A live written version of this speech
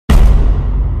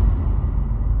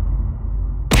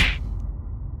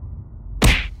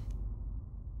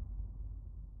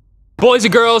Boys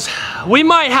and girls, we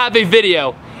might have a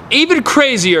video even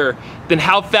crazier than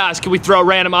how fast can we throw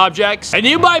random objects. And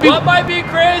you might be, what might be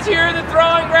crazier than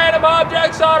throwing random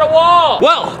objects on a wall?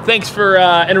 Well, thanks for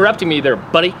interrupting me there,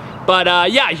 buddy.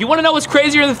 But yeah, you wanna know what's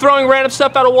crazier than throwing random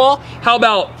stuff at a wall? How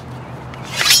about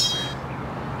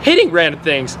hitting random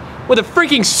things with a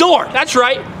freaking sword? That's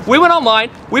right, we went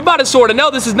online, we bought a sword, and no,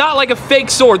 this is not like a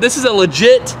fake sword. This is a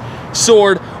legit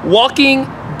sword, Walking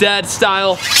Dead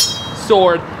style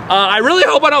sword. I really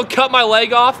hope I don't cut my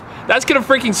leg off. That's gonna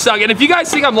freaking suck. And if you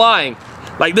guys think I'm lying,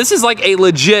 like this is like a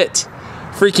legit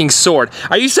freaking sword.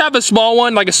 I used to have a small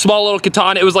one, like a small little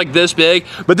katana. It was like this big,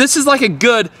 but this is like a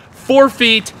good 4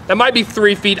 feet. That might be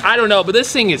 3 feet, I don't know, but this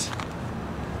thing is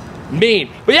mean.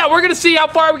 But yeah, we're gonna see how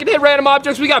far we can hit random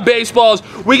objects. We got baseballs,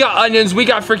 we got onions, we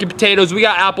got freaking potatoes, we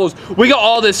got apples, we got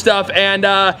all this stuff. And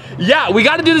yeah, we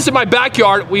gotta do this in my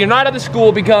backyard. We are not at the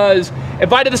school because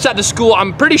if I did this at the school,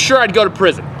 I'm pretty sure I'd go to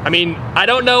prison. I mean, I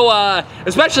don't know,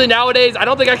 especially nowadays, I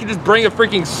don't think I can just bring a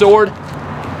freaking sword.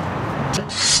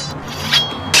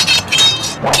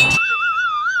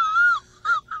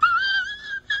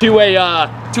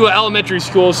 To an elementary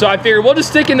school, so I figured we'll just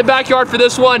stick in the backyard for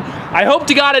this one. I hope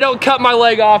to God I don't cut my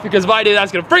leg off, because if I do,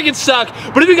 that's gonna freaking suck.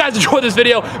 But if you guys enjoyed this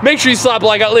video, make sure you slap a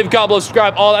like, leave a comment below,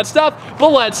 subscribe, all that stuff. But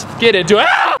let's get into it.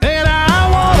 And I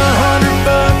want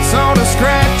 $100 on a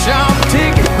scratch-off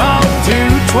ticket, bought 2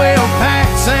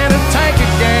 12-packs and a tank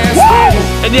of gas.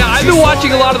 And yeah, I've been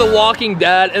watching a lot of The Walking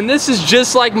Dead, and this is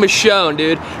just like Michonne,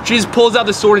 dude. She just pulls out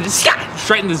the sword and just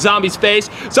straight in the zombie's face.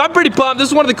 So I'm pretty pumped. This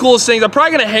is one of the coolest things. I'm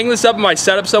probably gonna hang this up in my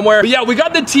setup somewhere. But yeah, we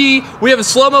got the T. We have a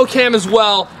slow-mo cam as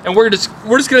well, and we're just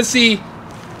gonna see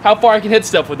how far I can hit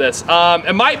stuff with this.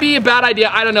 It might be a bad idea.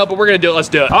 I don't know, but we're gonna do it. Let's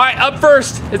do it. All right, up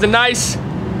first is a nice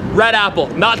red apple.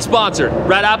 Not sponsored.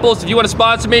 Red apples. If you want to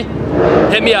sponsor me,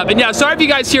 hit me up. And yeah, sorry if you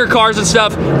guys hear cars and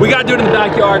stuff. We gotta do it in the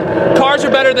backyard. Cars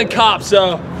are better than cops,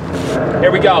 so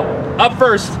here we go. Up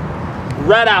first,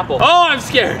 red apple. Oh, I'm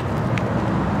scared.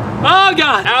 Oh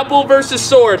God, apple versus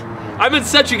sword. I'm in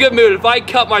such a good mood. If I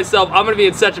cut myself, I'm gonna be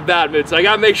in such a bad mood. So I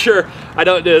gotta make sure I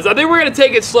don't do this. I think we're gonna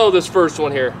take it slow this first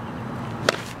one here.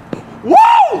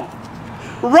 Woo!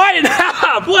 Right in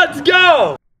half, let's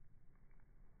go!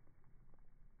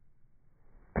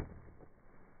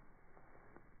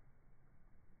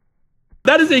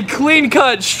 That is a clean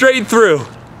cut straight through.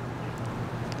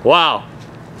 Wow.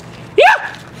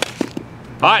 Yeah!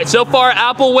 All right, so far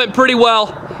apple went pretty well.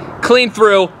 Clean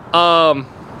through.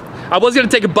 I was gonna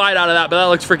take a bite out of that, but that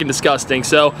looks freaking disgusting.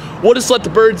 So we'll just let the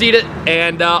birds eat it,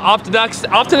 and off to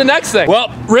the next thing.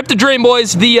 Well, rip the dream,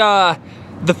 boys. The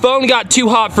phone got too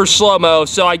hot for slow-mo,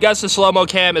 so I guess the slow-mo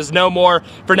cam is no more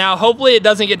for now. Hopefully it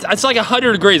doesn't get, it's like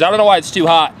 100 degrees. I don't know why it's too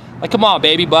hot. Like, come on,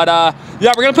 baby. But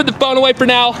yeah, we're gonna put the phone away for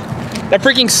now. That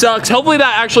freaking sucks. Hopefully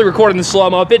that actually recorded in the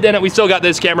slow-mo. If it didn't, we still got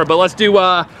this camera, but let's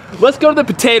go to the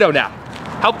potato now.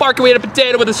 How far can we hit a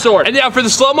potato with a sword? And yeah, for the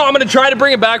slow-mo, I'm gonna try to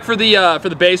bring it back for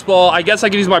the baseball. I guess I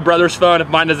could use my brother's phone if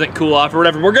mine doesn't cool off or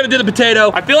whatever. We're gonna do the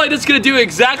potato. I feel like this is gonna do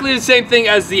exactly the same thing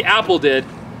as the apple did,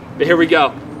 but here we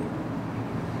go.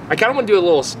 I kinda wanna do a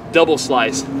little double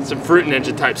slice, some Fruit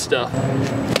Ninja type stuff.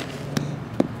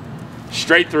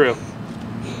 Straight through.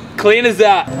 Clean as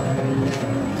that.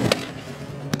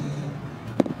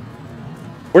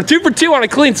 We're 2 for 2 on a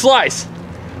clean slice.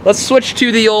 Let's switch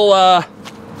to the old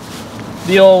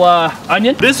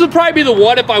onion. This would probably be the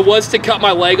one if I was to cut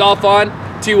my leg off on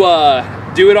to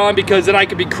do it on, because then I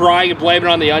could be crying and blaming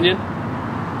it on the onion.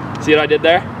 See what I did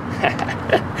there?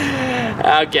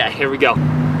 Okay, here we go.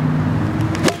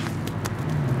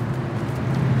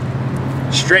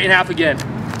 Straight in half again.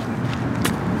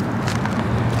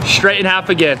 Straight in half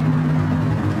again.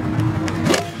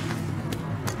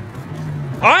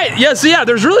 All right, yeah, so yeah,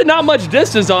 there's really not much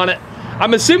distance on it.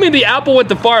 I'm assuming the apple went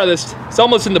the farthest. It's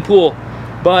almost in the pool.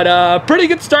 But pretty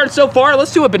good start so far.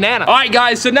 Let's do a banana. All right,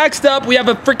 guys, so next up, we have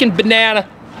a freaking banana.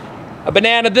 A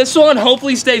banana. This one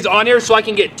hopefully stays on here so I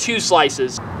can get 2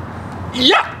 slices.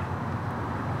 Yeah!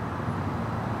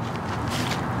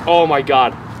 Oh my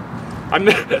God.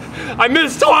 I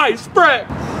missed twice, frick!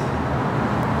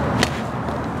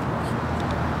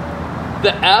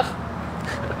 The F?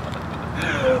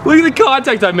 Look at the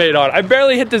contact I made on it. I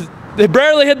barely hit this. They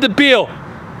barely hit the peel.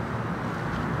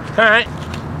 All right.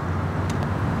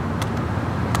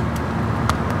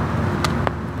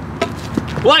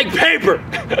 Like paper.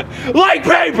 Like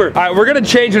paper. All right, we're gonna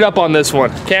change it up on this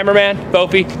one. Cameraman,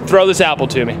 Fofi, throw this apple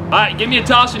to me. All right, give me a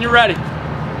toss when you're ready.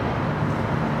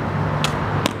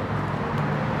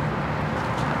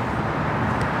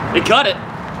 It cut it.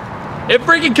 It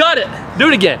freaking cut it. Do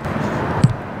it again.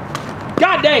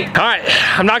 God dang. All right,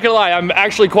 I'm not gonna lie, I'm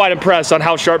actually quite impressed on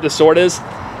how sharp this sword is.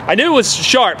 I knew it was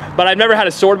sharp, but I've never had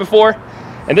a sword before.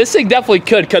 And this thing definitely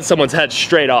could cut someone's head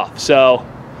straight off. So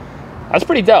that's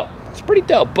pretty dope. It's pretty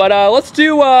dope. But let's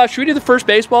do, should we do the first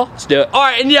baseball? Let's do it. All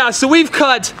right, and yeah, so we've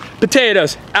cut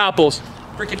potatoes, apples,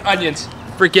 freaking onions,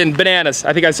 freaking bananas.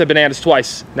 I think I said bananas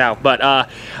twice now, but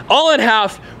all in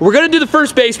half. We're gonna do the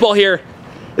first baseball here.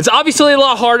 It's obviously a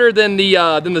lot harder than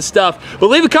the stuff, but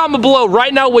leave a comment below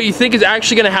right now what you think is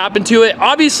actually gonna happen to it.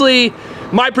 Obviously,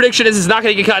 my prediction is it's not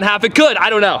gonna get cut in half. It could, I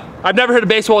don't know. I've never hit a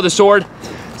baseball with a sword.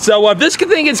 So if this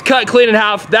thing gets cut clean in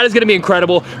half, that is gonna be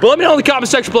incredible. But let me know in the comment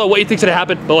section below what you think's gonna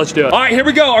happen, but let's do it. All right, here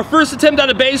we go. Our first attempt at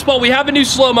a baseball. We have a new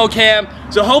slow-mo cam,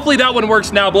 so hopefully that one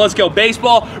works now, but let's go.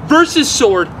 Baseball versus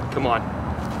sword. Come on.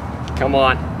 Come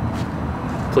on.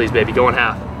 Please, baby, go in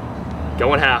half.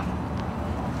 Go in half.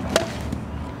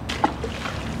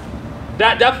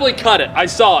 That definitely cut it. I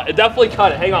saw it. It definitely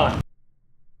cut it. Hang on.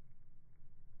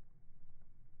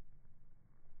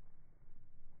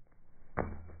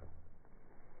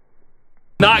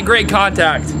 Not great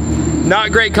contact.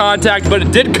 Not great contact, but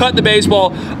it did cut the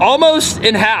baseball almost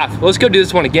in half. Let's go do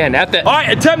this one again. All right,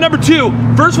 attempt number 2.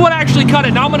 First one actually cut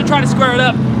it. Now I'm gonna try to square it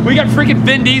up. We got freaking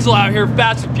Vin Diesel out here,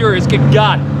 Fast and Furious. Good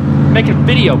God. Making a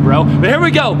video, bro. But here we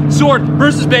go. Sword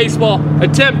versus baseball.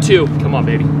 Attempt 2. Come on,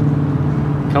 baby.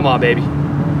 Come on, baby.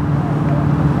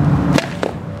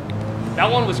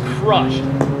 That one was crushed.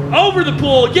 Over the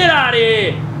pool. Get out of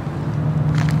here.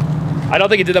 I don't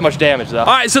think it did that much damage, though. All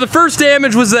right, so the first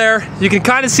damage was there. You can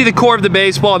kind of see the core of the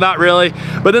baseball, not really.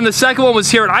 But then the second one was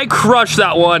here, and I crushed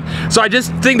that one. So I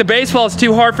just think the baseball is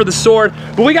too hard for the sword.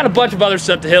 But we got a bunch of other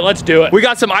stuff to hit. Let's do it. We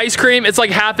got some ice cream. It's like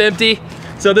half empty.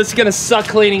 So this is going to suck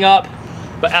cleaning up.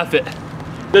 But F it.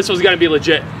 This was going to be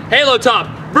legit. Halo top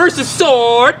versus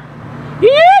sword.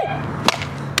 Yeah!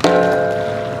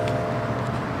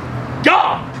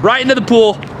 Gah! Right into the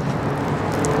pool.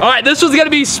 All right, this was going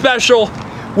to be special.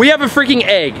 We have a freaking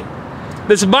egg.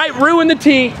 This might ruin the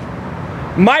tee,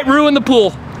 might ruin the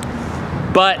pool,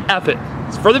 but F it.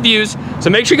 It's for the views. So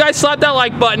make sure you guys slap that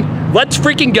like button. Let's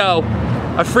freaking go.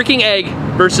 A freaking egg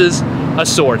versus a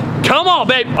sword. Come on,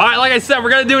 babe. All right, like I said, we're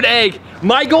gonna do an egg.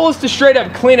 My goal is to straight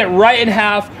up clean it right in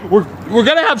half. We're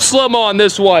gonna have slow-mo on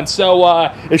this one,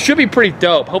 so it should be pretty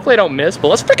dope. Hopefully I don't miss, but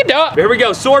let's freaking do it. Here we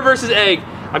go, sword versus egg.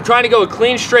 I'm trying to go a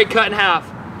clean, straight cut in half.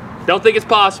 Don't think it's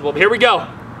possible, but here we go.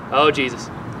 Oh, Jesus.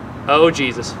 Oh,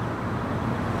 Jesus.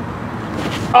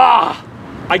 Ah!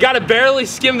 I gotta barely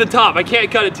skim the top. I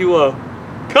can't cut it too low.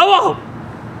 Come on!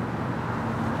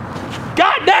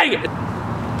 God dang it!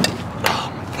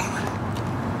 Oh, my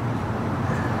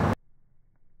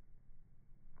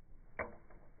God.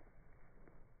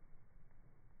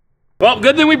 Well,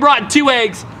 good thing we brought 2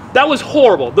 eggs. That was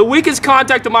horrible. The weakest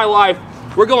contact of my life.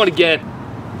 We're going again.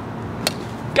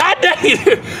 God dang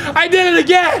it! I did it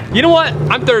again! You know what?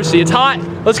 I'm thirsty. It's hot.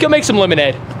 Let's go make some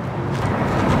lemonade.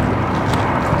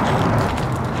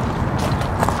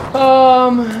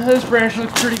 This branch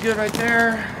looks pretty good right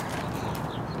there.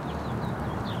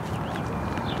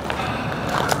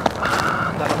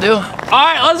 That'll do. All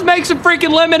right, let's make some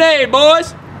freaking lemonade,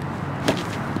 boys.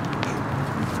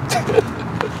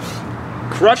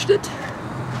 Crushed it.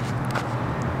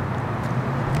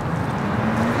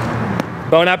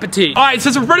 Bon appetit. All right,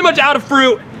 since we're pretty much out of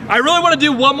fruit, I really want to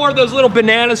do one more of those little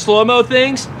banana slow-mo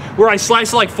things where I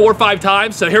slice it like 4 or 5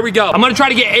 times. So here we go. I'm gonna try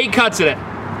to get 8 cuts in it.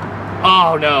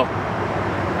 Oh no.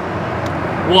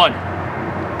 1,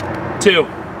 2,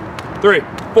 3,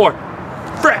 4.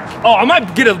 Frick. Oh, I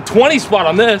might get a 20 spot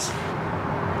on this.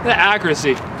 That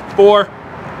accuracy. 4.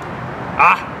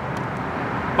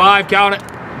 5, count it.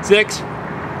 6.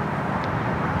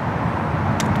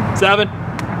 7,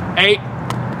 8,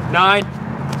 9,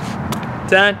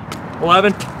 10,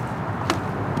 11,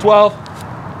 12.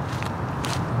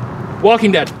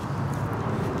 Walking Dead.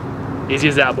 Easy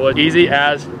as that, boy. Easy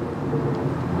as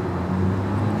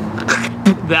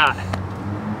that.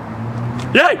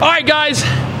 Yay! All right, guys.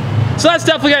 So that's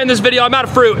definitely it in this video. I'm out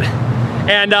of fruit,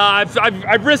 and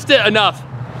I've risked it enough.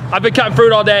 I've been cutting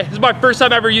fruit all day. This is my first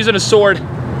time ever using a sword. It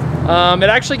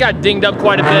actually got dinged up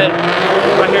quite a bit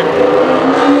right here.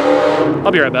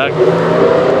 I'll be right back.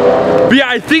 But yeah,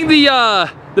 I think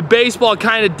the baseball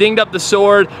kind of dinged up the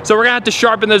sword, so we're gonna have to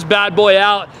sharpen this bad boy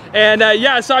out. And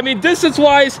yeah, so I mean,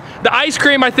 distance-wise, the ice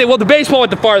cream, I think, well, the baseball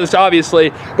went the farthest, obviously,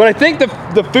 but I think the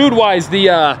food-wise, the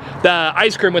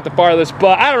ice cream went the farthest,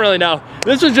 but I don't really know.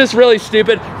 This was just really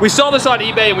stupid. We saw this on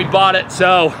eBay and we bought it,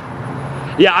 so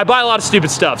yeah, I buy a lot of stupid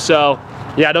stuff, so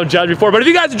yeah, don't judge me for it. But if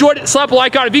you guys enjoyed it, slap a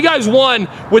like on it. If you guys won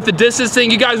with the distance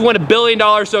thing, you guys won $1 billion,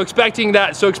 so expect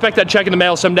that check in the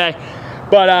mail someday.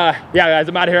 But yeah, guys,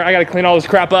 I'm out of here. I gotta clean all this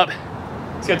crap up.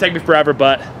 It's gonna take me forever,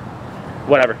 but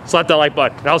whatever. Slap that like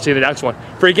button, and I'll see you in the next one.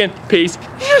 Freaking peace.